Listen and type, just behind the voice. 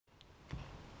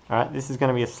Alright, this is going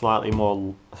to be a slightly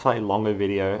longer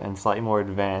video and slightly more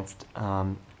advanced.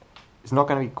 It's not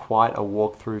going to be quite a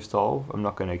walkthrough solve. I'm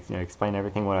not going to explain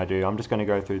everything what I do. I'm just going to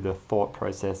go through the thought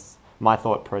process, my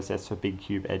thought process for big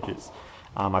cube edges.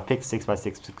 I picked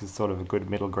 6x6 because it's sort of a good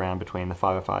middle ground between the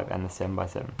 5x5 and the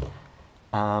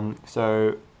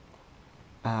 7x7.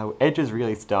 Edges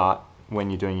really start when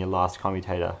you're doing your last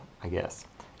commutator, I guess.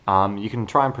 You can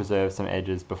try and preserve some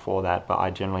edges before that, but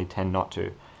I generally tend not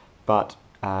to. But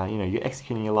you're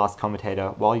executing your last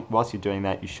commutator. Whilst you're doing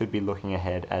that, you should be looking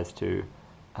ahead as to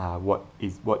what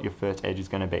your first edge is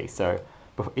going to be. So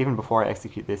even before I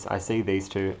execute this, I see these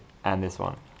two and this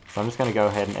one. So I'm just going to go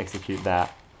ahead and execute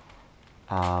that,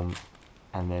 and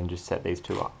then just set these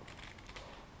two up.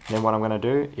 And then what I'm going to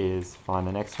do is find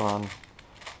the next one,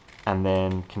 and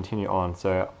then continue on.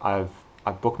 So I've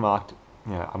bookmarked.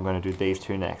 I'm going to do these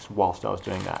two next whilst I was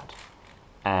doing that.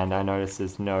 And I notice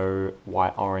there's no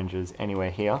white oranges anywhere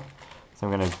here, so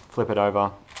I'm going to flip it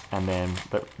over, and then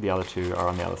the other two are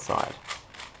on the other side.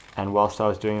 And whilst I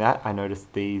was doing that, I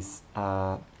noticed these,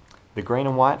 the green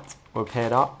and white were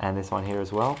paired up, and this one here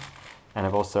as well. And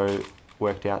I've also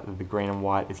worked out that the green and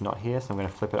white is not here, so I'm going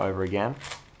to flip it over again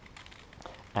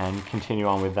and continue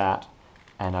on with that.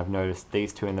 And I've noticed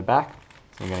these two in the back,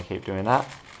 so I'm going to keep doing that.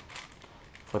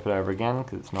 Flip it over again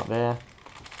because it's not there.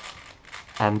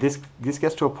 And this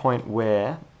gets to a point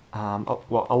where, a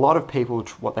lot of people,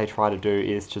 what they try to do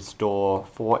is to store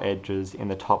 4 edges in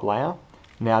the top layer.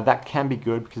 Now that can be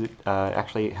good because it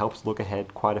actually helps look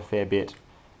ahead quite a fair bit,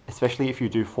 especially if you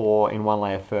do 4 in one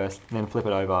layer first, and then flip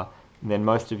it over. Then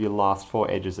most of your last 4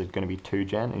 edges are going to be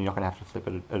 2gen, and you're not going to have to flip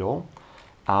it at all.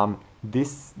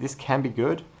 This can be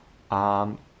good,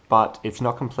 but it's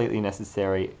not completely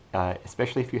necessary,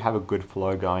 especially if you have a good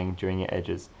flow going during your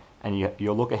edges, and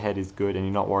your look ahead is good and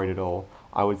you're not worried at all.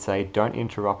 I would say don't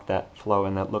interrupt that flow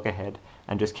and that look ahead,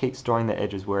 and just keep storing the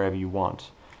edges wherever you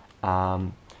want.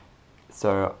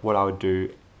 So what I would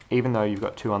do, even though you've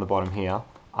got 2 on the bottom here,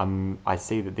 I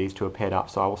see that these two are paired up,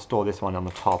 so I will store this one on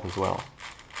the top as well.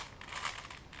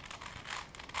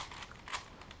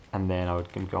 And then I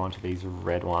would go on to these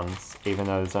red ones, even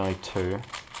though there's only 2.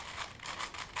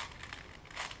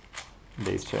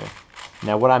 These two.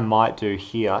 Now what I might do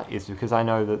here is, because I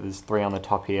know that there's 3 on the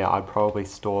top here, I'd probably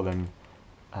store them,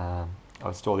 I'll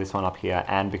store this one up here,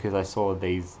 and because I saw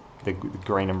these, the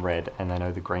green and red, and I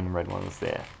know the green and red one was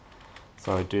there.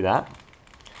 So I would do that.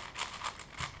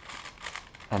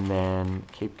 And then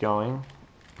keep going.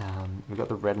 We've got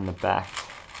the red in the back.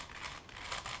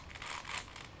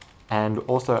 And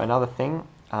also another thing,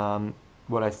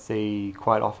 what I see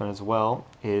quite often as well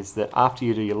is that after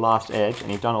you do your last edge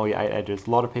and you've done all your 8 edges, a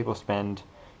lot of people spend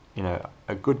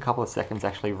a good couple of seconds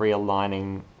actually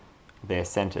realigning their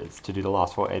centers to do the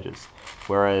last 4 edges.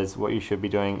 Whereas what you should be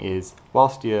doing is,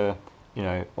 whilst you're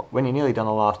when you're nearly done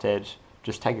the last edge,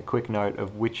 just take a quick note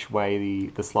of which way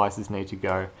the slices need to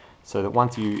go, so that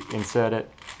once you insert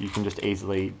it, you can just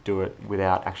easily do it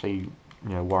without actually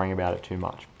worrying about it too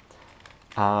much.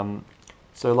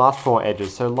 So last 4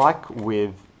 edges. So like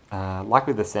with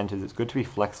the centers, it's good to be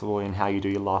flexible in how you do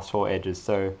your last 4 edges.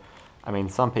 So, I mean,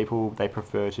 some people, they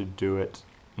prefer to do it,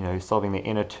 solving the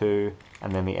inner 2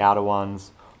 and then the outer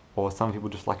ones, or some people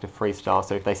just like to freestyle.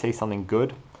 So if they see something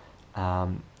good,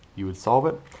 you would solve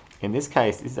it. In this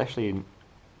case, this is actually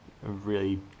a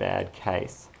really bad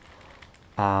case.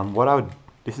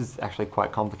 This is actually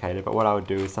quite complicated, but what I would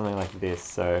do is something like this.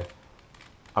 So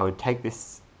I would take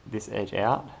this edge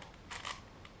out,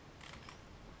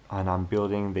 and I'm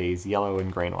building these yellow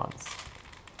and green ones,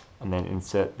 and then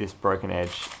insert this broken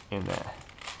edge in there,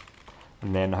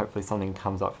 and then hopefully something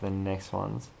comes up for the next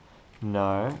ones.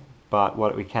 No, but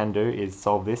what we can do is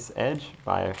solve this edge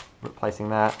by replacing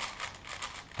that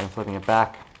and flipping it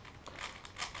back,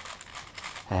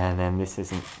 and then this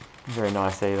isn't very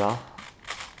nice either.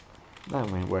 I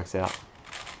mean, it works out.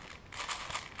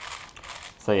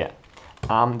 So yeah.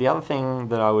 The other thing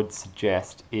that I would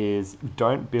suggest is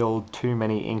don't build too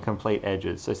many incomplete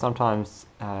edges. So sometimes,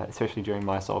 especially during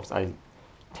my solves, I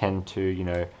tend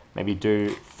to, maybe do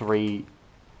three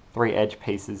edge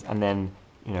pieces and then,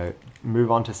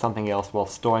 move on to something else while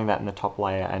storing that in the top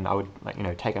layer. And I would,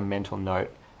 take a mental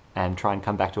note and try and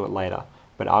come back to it later.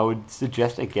 But I would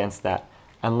suggest against that,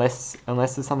 unless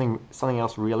there's something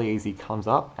else really easy comes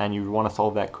up and you want to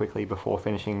solve that quickly before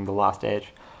finishing the last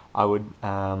edge. I would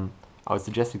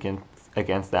suggest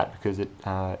against that, because it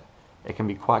can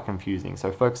be quite confusing.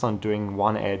 So focus on doing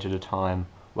 1 edge at a time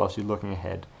whilst you're looking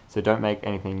ahead. So don't make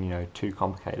anything too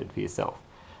complicated for yourself.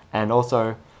 And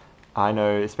also, I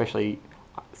know, especially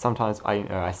sometimes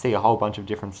I see a whole bunch of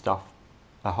different stuff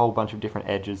a whole bunch of different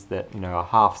edges that are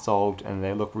half solved and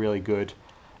they look really good,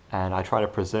 and I try to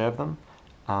preserve them.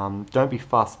 Don't be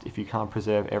fussed if you can't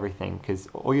preserve everything, because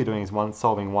all you're doing is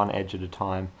solving one edge at a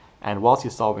time, and whilst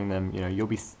you're solving them, you'll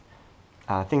be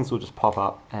things will just pop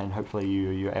up, and hopefully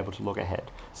you're able to look ahead.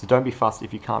 So don't be fussed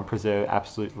if you can't preserve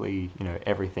absolutely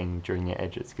everything during your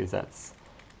edges, because that's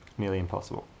nearly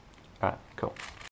impossible. Alright, cool.